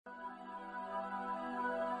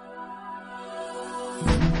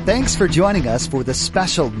Thanks for joining us for the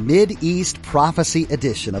special Mid-East Prophecy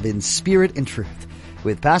edition of In Spirit and Truth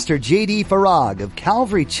with Pastor J.D. Farag of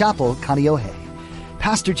Calvary Chapel, Kaneohe.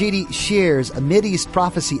 Pastor J.D. shares a Mid-East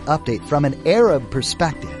prophecy update from an Arab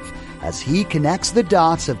perspective as he connects the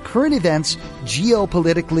dots of current events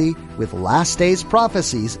geopolitically with last days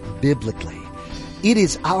prophecies biblically. It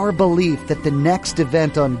is our belief that the next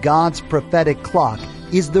event on God's prophetic clock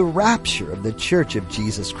is the rapture of the Church of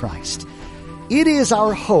Jesus Christ. It is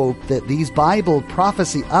our hope that these Bible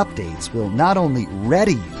prophecy updates will not only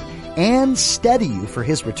ready you and steady you for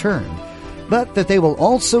His return, but that they will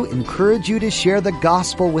also encourage you to share the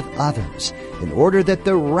gospel with others in order that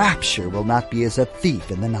the rapture will not be as a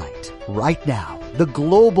thief in the night. Right now, the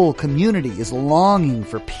global community is longing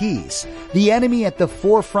for peace. The enemy at the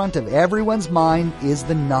forefront of everyone's mind is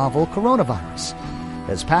the novel coronavirus.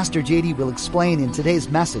 As Pastor J.D. will explain in today's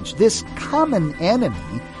message, this common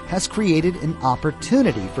enemy has created an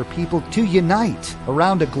opportunity for people to unite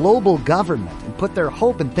around a global government and put their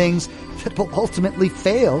hope in things that will ultimately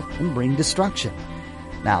fail and bring destruction.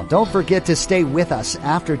 Now, don't forget to stay with us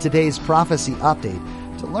after today's prophecy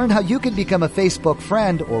update to learn how you can become a Facebook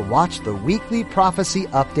friend or watch the weekly prophecy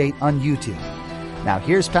update on YouTube. Now,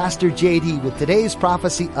 here's Pastor J.D. with today's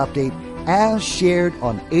prophecy update as shared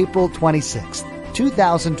on April 26th,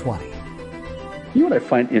 2020. You know what I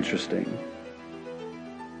find interesting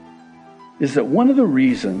is that one of the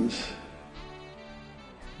reasons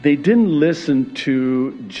they didn't listen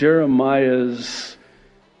to Jeremiah's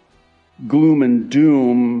gloom and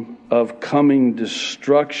doom of coming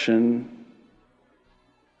destruction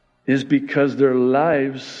is because their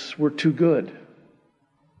lives were too good.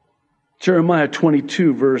 Jeremiah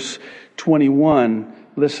 22, verse 21,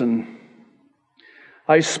 listen.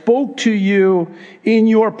 I spoke to you in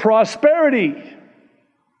your prosperity,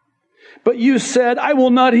 but you said, I will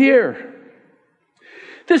not hear.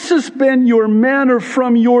 This has been your manner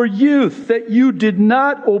from your youth, that you did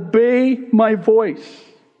not obey my voice.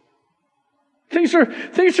 Things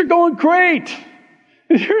are going great.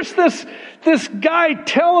 And here's this guy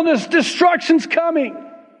telling us destruction's coming.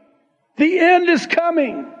 The end is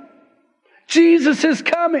coming. Jesus is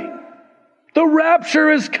coming. The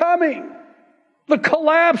rapture is coming. The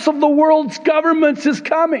collapse of the world's governments is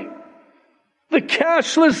coming. The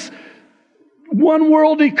cashless one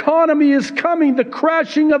world economy is coming. The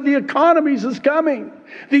crashing of the economies is coming.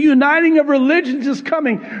 The uniting of religions is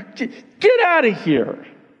coming. Get out of here,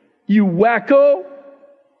 you wacko.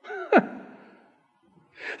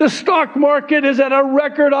 The stock market is at a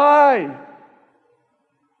record high.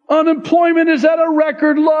 Unemployment is at a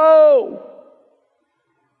record low.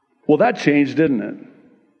 Well, that changed, didn't it?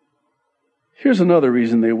 Here's another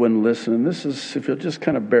reason they wouldn't listen. And this is, if you'll just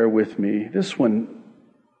kind of bear with me, this one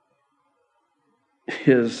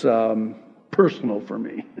is personal for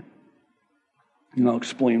me. And I'll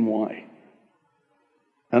explain why.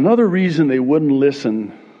 Another reason they wouldn't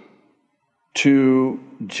listen to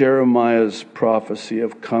Jeremiah's prophecy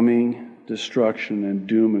of coming destruction and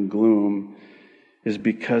doom and gloom is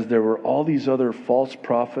because there were all these other false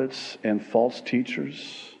prophets and false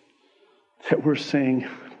teachers that were saying,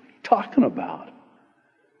 what are you talking about?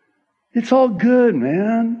 It's all good,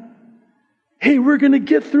 man. Hey, we're going to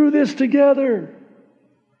get through this together.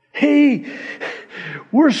 Hey,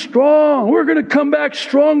 we're strong. We're going to come back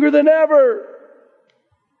stronger than ever.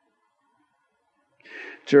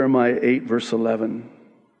 Jeremiah 8, verse 11.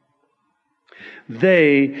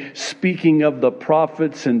 They, speaking of the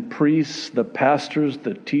prophets and priests, the pastors,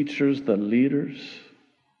 the teachers, the leaders,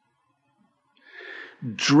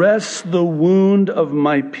 dress the wound of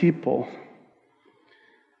my people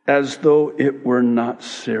as though it were not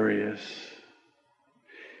serious.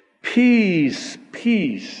 Peace,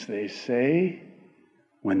 peace, they say,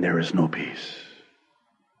 when there is no peace.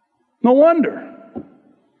 No wonder.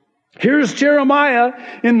 Here's Jeremiah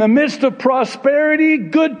in the midst of prosperity,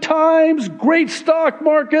 good times, great stock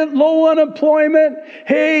market, low unemployment.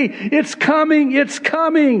 Hey, it's coming, it's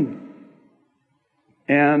coming.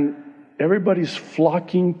 And everybody's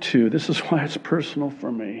flocking to, this is why it's personal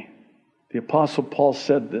for me. The Apostle Paul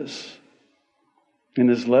said this in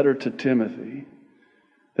his letter to Timothy,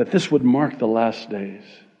 that this would mark the last days,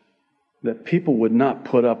 that people would not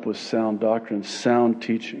put up with sound doctrine, sound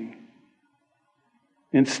teaching.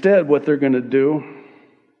 Instead, what they're going to do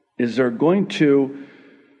is they're going to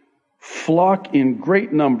flock in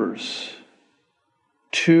great numbers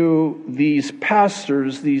to these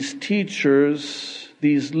pastors, these teachers,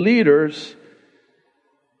 these leaders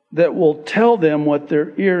that will tell them what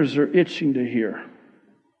their ears are itching to hear.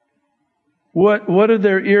 What are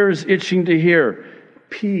their ears itching to hear?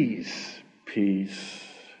 Peace, peace.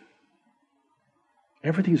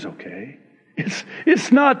 Everything's okay.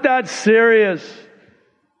 It's not that serious.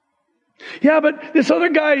 Yeah, but this other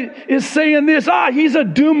guy is saying this. He's a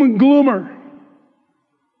doom and gloomer.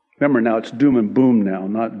 Remember now, it's doom and boom now,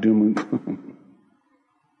 not doom and gloom.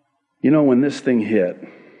 You know, when this thing hit,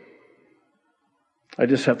 I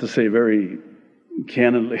just have to say very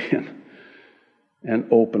candidly and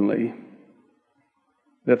openly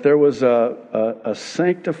that there was a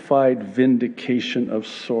sanctified vindication of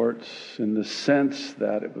sorts, in the sense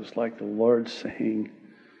that it was like the Lord saying,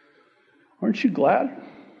 aren't you glad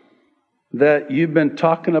that you've been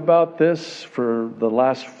talking about this for the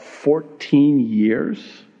last 14 years?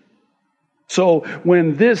 So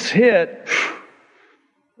when this hit,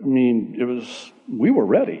 I mean, we were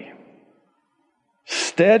ready.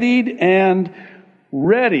 Steadied and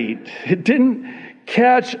ready. It didn't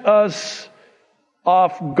catch us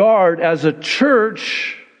off guard as a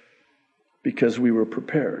church because we were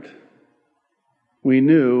prepared. We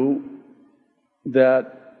knew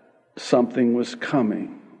that something was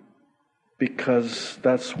coming because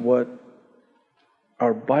that's what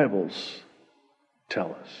our Bibles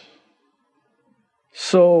tell us.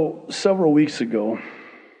 So several weeks ago,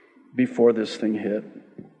 before this thing hit,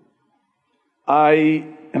 I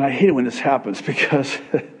hate it when this happens because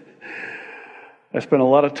I spend a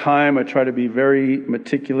lot of time. I try to be very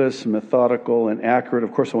meticulous, methodical, and accurate.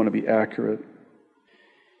 Of course, I want to be accurate.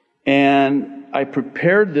 And I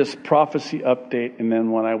prepared this prophecy update, and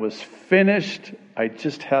then when I was finished, I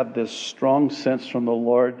just had this strong sense from the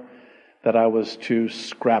Lord that I was to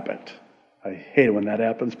scrap it. I hate it when that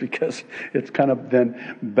happens because it's kind of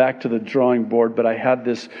then back to the drawing board. But I had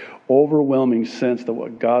this overwhelming sense that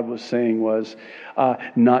what God was saying was,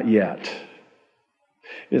 not yet.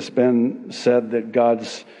 It's been said that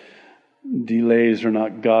God's delays are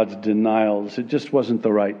not God's denials. It just wasn't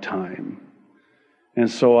the right time. And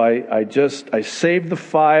so I saved the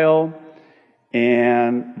file,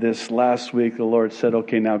 and this last week the Lord said,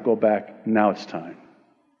 okay, now go back. Now it's time.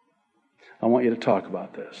 I want you to talk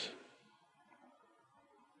about this.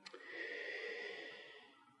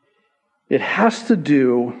 It has to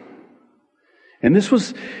do, and this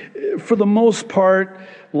was, for the most part,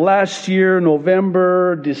 last year,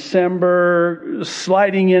 November, December,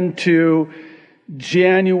 sliding into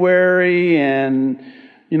January, and,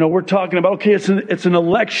 we're talking about, okay, it's an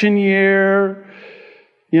election year,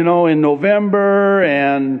 in November,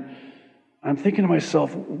 and I'm thinking to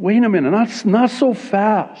myself, wait a minute, not so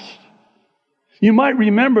fast. You might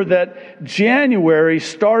remember that January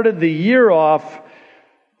started the year off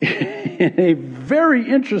in a very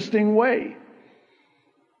interesting way.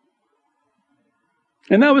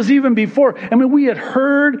 And that was even before. We had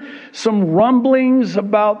heard some rumblings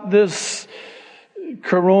about this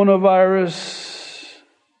coronavirus,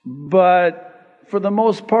 but for the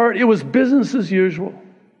most part, it was business as usual.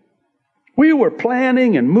 We were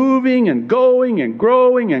planning and moving and going and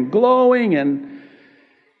growing and glowing. And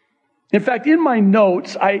in fact, in my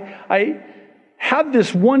notes, I had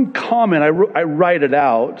this one comment. I write it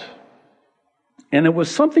out, and it was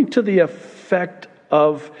something to the effect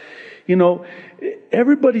of,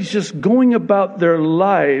 everybody's just going about their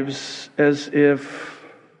lives as if,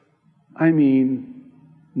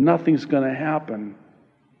 nothing's going to happen.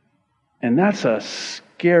 And that's a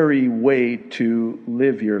scary way to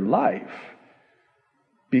live your life,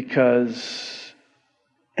 because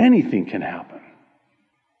anything can happen.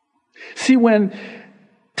 See, when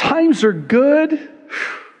times are good,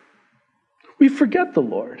 we forget the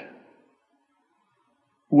Lord.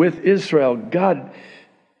 With Israel, God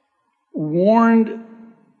warned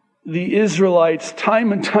the Israelites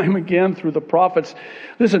time and time again through the prophets.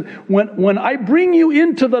 Listen, when I bring you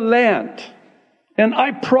into the land and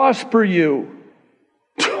I prosper you,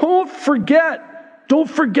 don't forget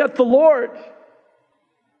the Lord.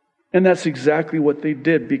 And that's exactly what they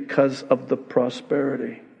did because of the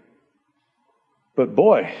prosperity. But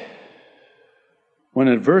boy, when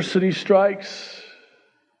adversity strikes,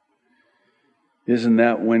 isn't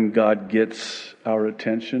that when God gets our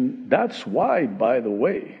attention? That's why, by the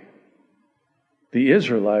way, the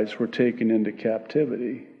Israelites were taken into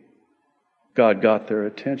captivity. God got their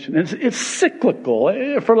attention. It's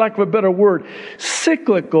cyclical, for lack of a better word.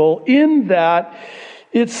 Cyclical in that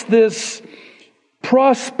it's this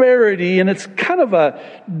prosperity, and it's kind of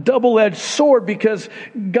a double-edged sword, because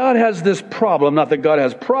God has this problem. Not that God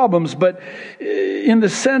has problems, but in the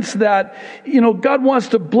sense that, God wants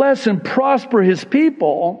to bless and prosper His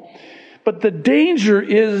people. But the danger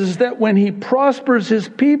is that when He prospers His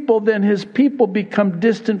people, then His people become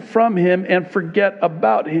distant from Him and forget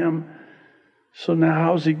about Him. So now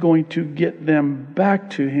how's He going to get them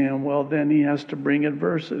back to Him? Well, then He has to bring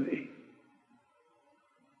adversity.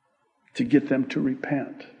 to get them to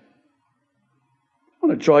repent. I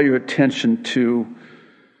want to draw your attention to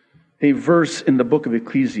a verse in the book of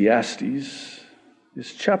Ecclesiastes.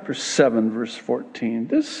 It's chapter 7, verse 14.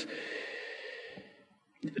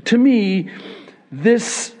 To me,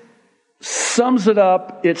 this sums it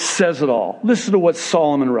up. It says it all. Listen to what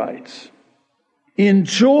Solomon writes.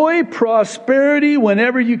 Enjoy prosperity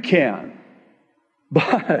whenever you can.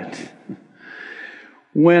 But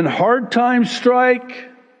when hard times strike,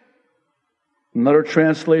 another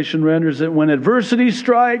translation renders it, when adversity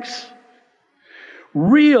strikes,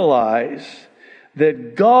 realize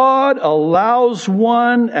that God allows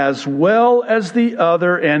one as well as the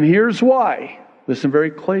other, and here's why. Listen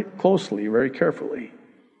very closely, very carefully.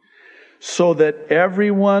 So that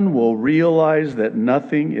everyone will realize that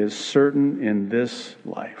nothing is certain in this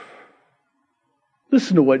life.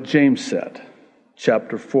 Listen to what James said,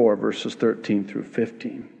 chapter 4, verses 13 through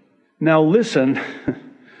 15. Now listen,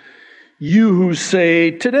 you who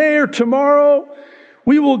say, today or tomorrow,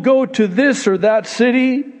 we will go to this or that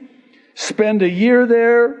city, spend a year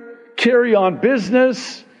there, carry on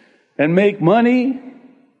business, and make money.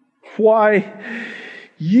 Why,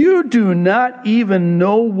 you do not even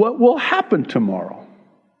know what will happen tomorrow.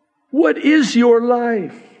 What is your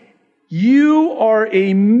life? You are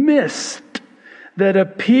a mist that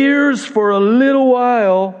appears for a little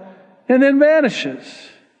while and then vanishes.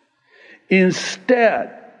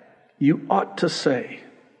 Instead, you ought to say,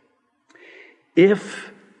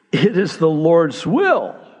 if it is the Lord's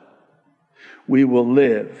will, we will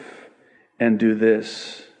live and do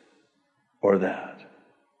this or that.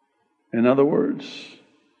 In other words,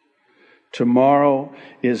 tomorrow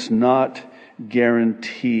is not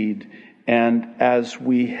guaranteed. And as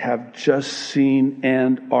we have just seen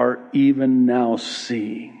and are even now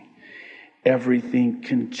seeing, everything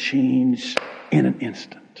can change in an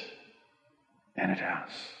instant. And it has.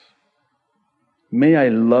 May I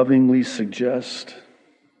lovingly suggest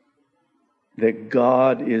that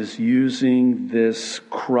God is using this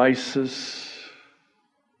crisis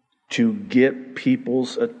to get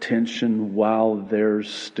people's attention while there's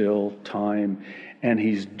still time. And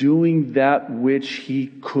He's doing that which He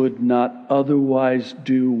could not otherwise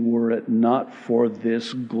do were it not for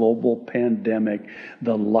this global pandemic,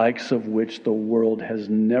 the likes of which the world has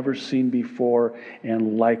never seen before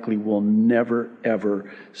and likely will never,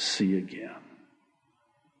 ever see again.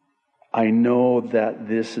 I know that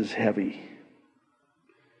this is heavy,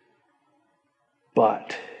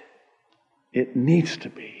 but it needs to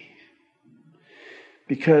be.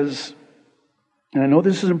 Because, and I know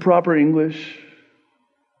this is improper English,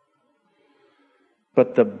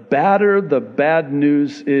 but the badder the bad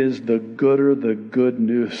news is, the gooder the good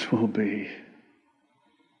news will be.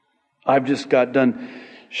 I've just got done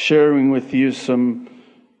sharing with you some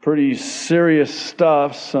pretty serious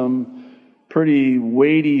stuff, some pretty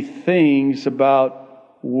weighty things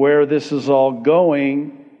about where this is all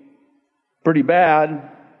going. Pretty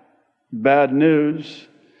bad news.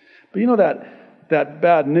 But you know that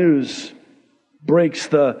bad news breaks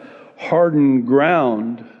the hardened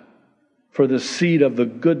ground for the seed of the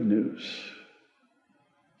good news.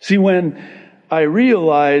 See, when I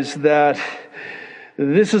realize that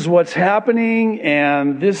this is what's happening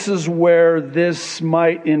and this is where this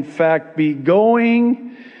might in fact be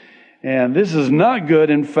going, and this is not good,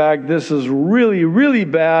 in fact, this is really, really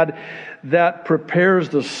bad, that prepares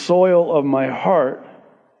the soil of my heart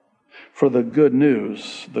for the good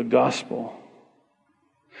news, the gospel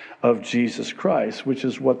of Jesus Christ, which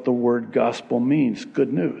is what the word gospel means,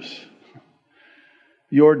 good news.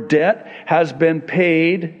 Your debt has been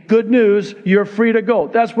paid, good news, you're free to go.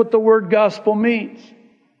 That's what the word gospel means.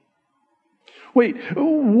 Wait,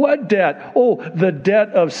 what debt? Oh, the debt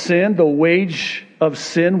of sin, the wage of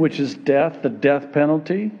sin, which is death, the death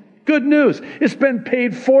penalty. Good news, it's been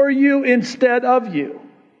paid for you instead of you.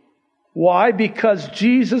 Why? Because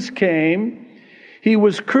Jesus came, He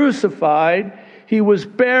was crucified, He was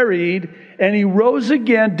buried, and He rose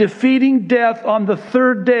again, defeating death on the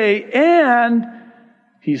third day, and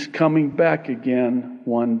He's coming back again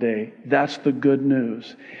one day. That's the good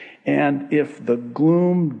news. And if the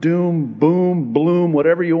gloom, doom, boom, bloom,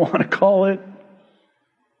 whatever you want to call it,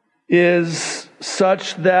 is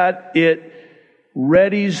such that it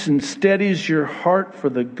readies and steadies your heart for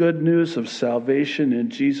the good news of salvation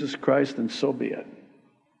in Jesus Christ, then so be it.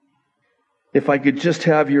 If I could just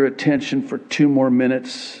have your attention for 2 more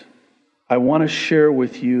minutes, I want to share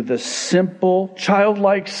with you the simple,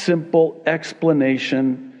 childlike simple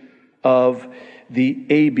explanation of the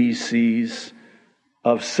ABCs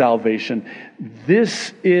of salvation.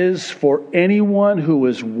 This is for anyone who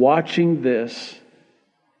is watching this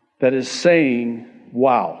that is saying,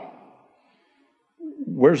 wow,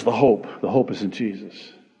 Where's the hope? The hope is in Jesus.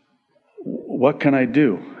 What can I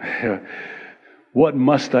do? What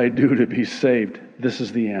must I do to be saved? This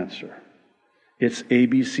is the answer. It's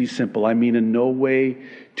ABC simple. I mean in no way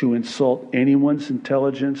to insult anyone's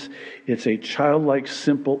intelligence. It's a childlike,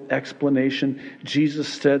 simple explanation. Jesus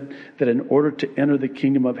said that in order to enter the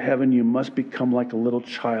kingdom of heaven, you must become like a little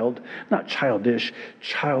child. Not childish,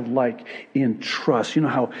 childlike in trust. You know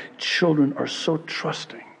how children are so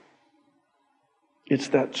trusting. It's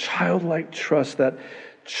that childlike trust, that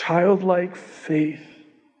childlike faith.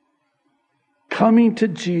 Coming to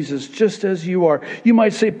Jesus just as you are. You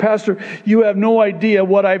might say, Pastor, you have no idea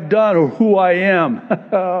what I've done or who I am.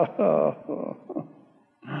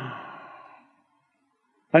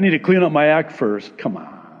 I need to clean up my act first. Come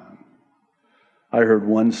on. I heard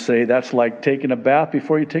one say that's like taking a bath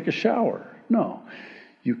before you take a shower. No.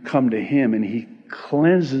 You come to Him and He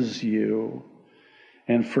cleanses you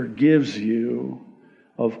and forgives you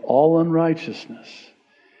of all unrighteousness.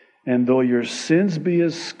 And though your sins be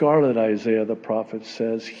as scarlet, Isaiah the prophet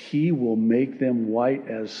says, He will make them white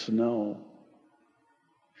as snow.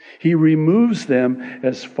 He removes them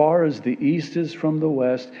as far as the east is from the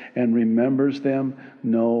west and remembers them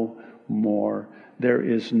no more. There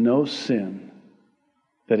is no sin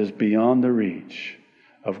that is beyond the reach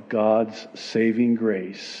of God's saving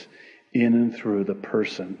grace in and through the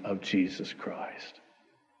person of Jesus Christ.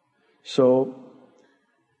 So,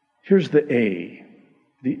 here's the A.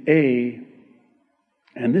 The A,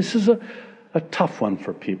 and this is a tough one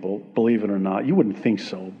for people, believe it or not. You wouldn't think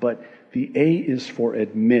so, but the A is for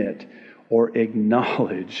admit or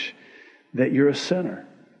acknowledge that you're a sinner,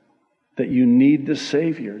 that you need the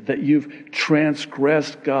Savior, that you've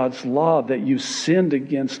transgressed God's law, that you've sinned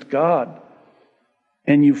against God,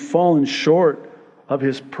 and you've fallen short of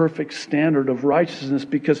His perfect standard of righteousness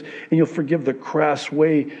and you'll forgive the crass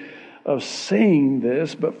way of saying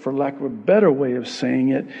this, but for lack of a better way of saying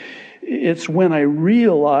it, it's when I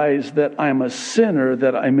realize that I'm a sinner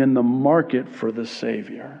that I'm in the market for the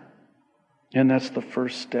Savior. And that's the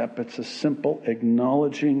first step. It's a simple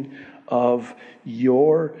acknowledging of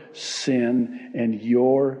your sin and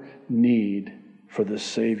your need for the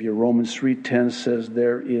Savior. Romans 3:10 says,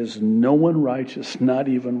 there is no one righteous, not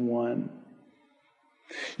even one.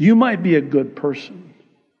 You might be a good person,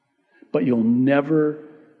 but you'll never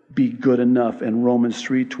be good enough. And Romans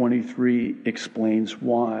 3:23 explains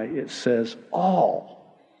why. It says,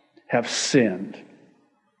 all have sinned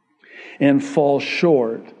and fall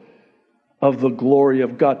short of the glory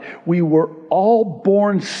of God. We were all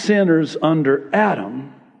born sinners under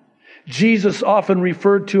Adam. Jesus often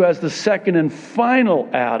referred to as the second and final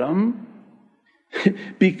Adam.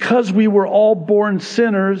 Because we were all born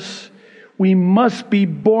sinners, we must be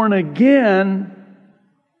born again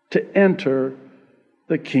to enter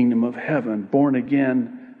the kingdom of heaven, born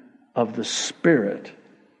again of the Spirit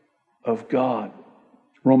of God.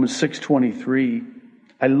 Romans 6:23.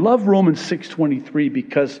 I love Romans 6:23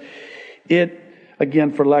 because it,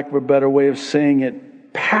 again, for lack of a better way of saying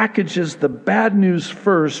it, packages the bad news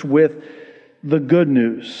first with the good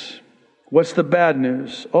news. What's the bad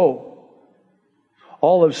news? All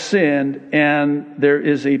have sinned, and there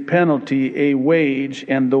is a penalty, a wage,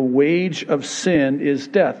 and the wage of sin is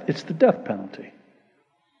death. It's the death penalty.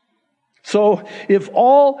 So if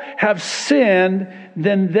all have sinned,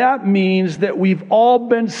 then that means that we've all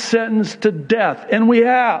been sentenced to death. And we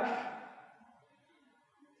have.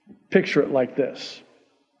 Picture it like this.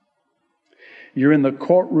 You're in the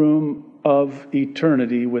courtroom of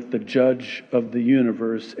eternity with the judge of the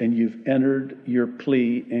universe, and you've entered your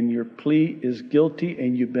plea, and your plea is guilty,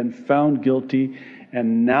 and you've been found guilty,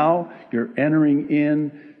 and now you're entering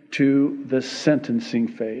into the sentencing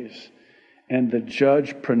phase. And the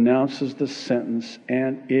judge pronounces the sentence,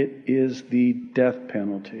 and it is the death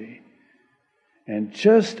penalty. And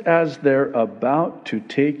just as they're about to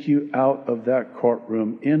take you out of that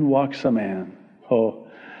courtroom, in walks a man.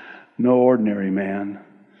 No ordinary man.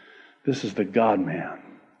 This is the God-man.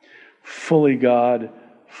 Fully God,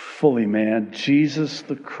 fully man. Jesus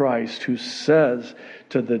the Christ, who says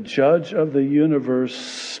to the judge of the universe,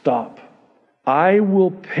 stop. I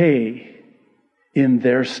will pay in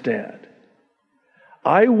their stead.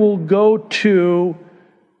 I will go to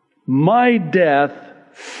my death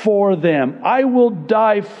for them. I will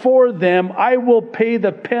die for them. I will pay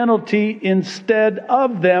the penalty instead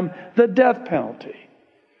of them, the death penalty.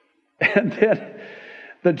 And then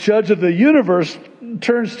the judge of the universe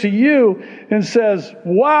turns to you and says,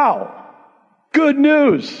 wow, good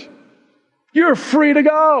news. You're free to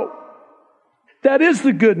go. That is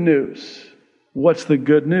the good news. What's the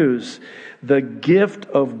good news? The gift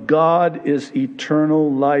of God is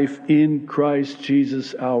eternal life in Christ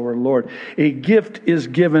Jesus our Lord. A gift is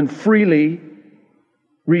given freely,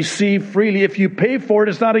 received freely. If you pay for it,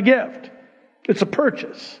 it's not a gift. It's a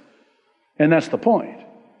purchase. And that's the point.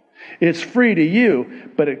 It's free to you,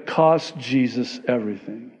 but it costs Jesus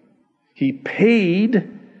everything. He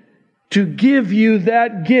paid to give you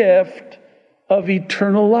that gift of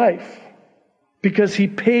eternal life because He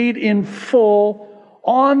paid in full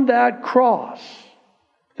on that cross.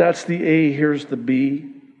 That's the A, here's the B.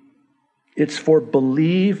 It's for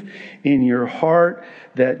believe in your heart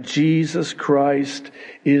that Jesus Christ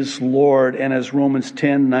is Lord. And as Romans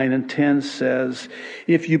 10:9 and 10 says,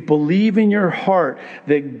 if you believe in your heart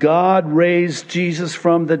that God raised Jesus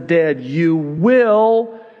from the dead, you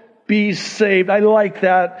will be saved. I like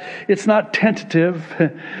that. It's not tentative.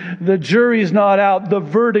 The jury's not out. The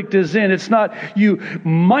verdict is in. It's not you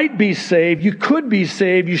might be saved, you could be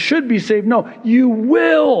saved, you should be saved. No, you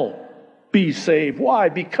will be saved. Why?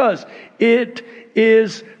 Because it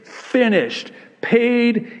is finished.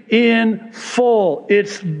 Paid in full.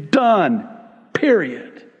 It's done.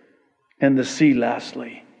 Period. And the C,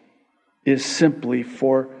 lastly, is simply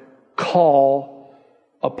for call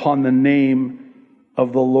upon the name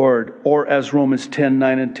of the Lord. Or as Romans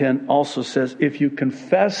 10:9 and 10 also says, if you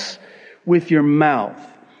confess with your mouth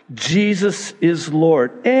Jesus is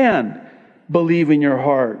Lord and believe in your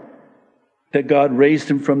heart that God raised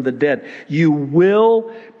Him from the dead, you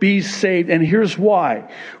will be saved. And here's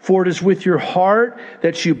why. For it is with your heart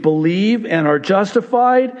that you believe and are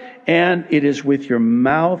justified, and it is with your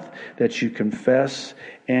mouth that you confess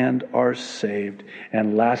and are saved.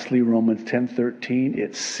 And lastly, Romans 10:13,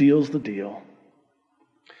 it seals the deal.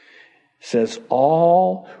 It says,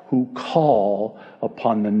 all who call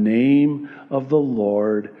upon the name of the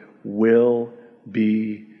Lord will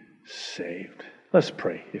be saved. Let's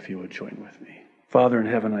pray, if you would join with me. Father in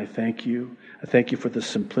heaven, I thank you. I thank you for the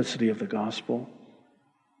simplicity of the gospel.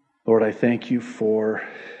 Lord, I thank you for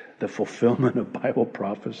the fulfillment of Bible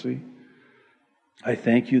prophecy. I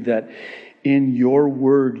thank you that in your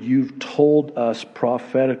word, you've told us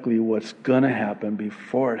prophetically what's going to happen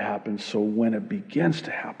before it happens. So when it begins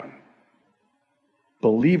to happen,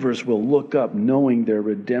 believers will look up knowing their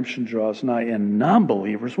redemption draws nigh, and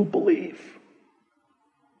non-believers will believe.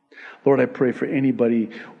 Lord, I pray for anybody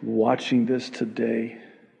watching this today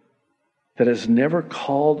that has never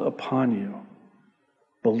called upon you,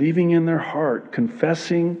 believing in their heart,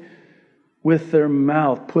 confessing with their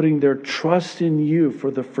mouth, putting their trust in you for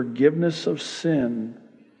the forgiveness of sin.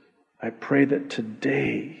 I pray that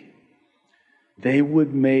today they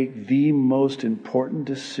would make the most important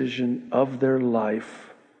decision of their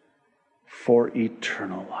life for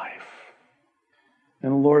eternal life.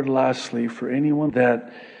 And Lord, lastly, for anyone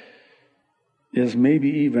that is maybe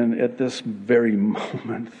even at this very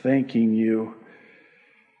moment thanking you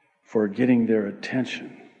for getting their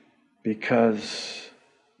attention because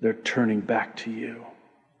they're turning back to you.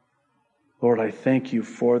 Lord, I thank you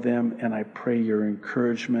for them, and I pray your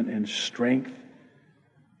encouragement and strength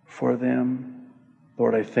for them.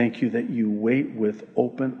 Lord, I thank you that you wait with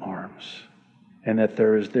open arms, and that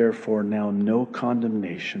there is therefore now no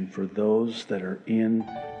condemnation for those that are in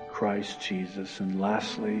Christ Jesus. And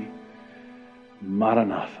lastly,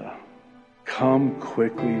 Maranatha, come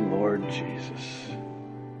quickly, Lord Jesus.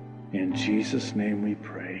 In Jesus' name we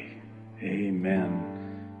pray.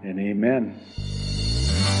 Amen and amen.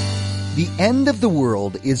 The end of the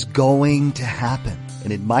world is going to happen,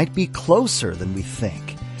 and it might be closer than we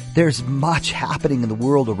think. There's much happening in the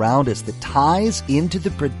world around us that ties into the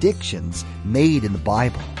predictions made in the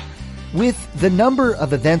Bible. With the number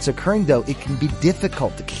of events occurring, though, it can be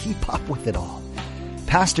difficult to keep up with it all.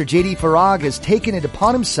 Pastor J.D. Farag has taken it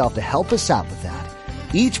upon himself to help us out with that.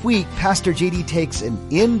 Each week, Pastor J.D. takes an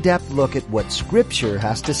in-depth look at what Scripture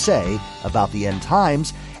has to say about the end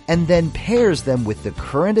times and then pairs them with the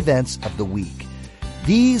current events of the week.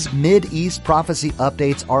 These Mideast Prophecy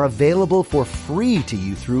updates are available for free to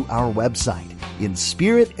you through our website,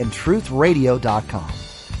 inspiritandtruthradio.com.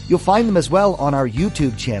 You'll find them as well on our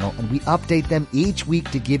YouTube channel, and we update them each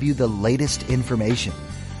week to give you the latest information.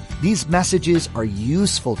 These messages are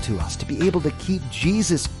useful to us to be able to keep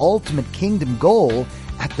Jesus' ultimate kingdom goal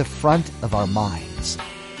at the front of our minds.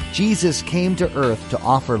 Jesus came to earth to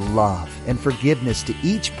offer love and forgiveness to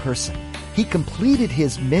each person. He completed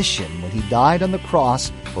his mission when he died on the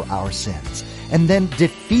cross for our sins, and then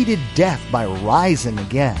defeated death by rising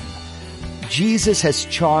again. Jesus has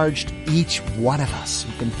charged each one of us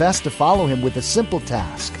who confess to follow him with a simple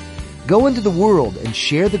task. Go into the world and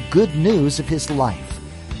share the good news of his life.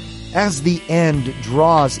 As the end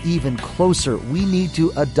draws even closer, we need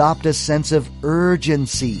to adopt a sense of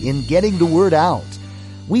urgency in getting the word out.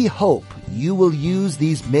 We hope you will use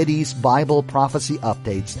these Mideast Bible prophecy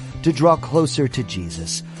updates to draw closer to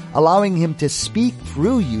Jesus, allowing Him to speak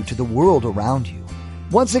through you to the world around you.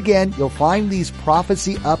 Once again, you'll find these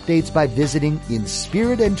prophecy updates by visiting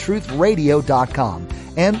inspiritandtruthradio.com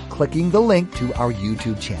and clicking the link to our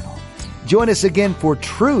YouTube channel. Join us again for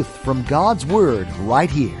truth from God's Word right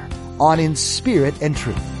here on In Spirit and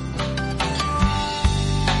Truth.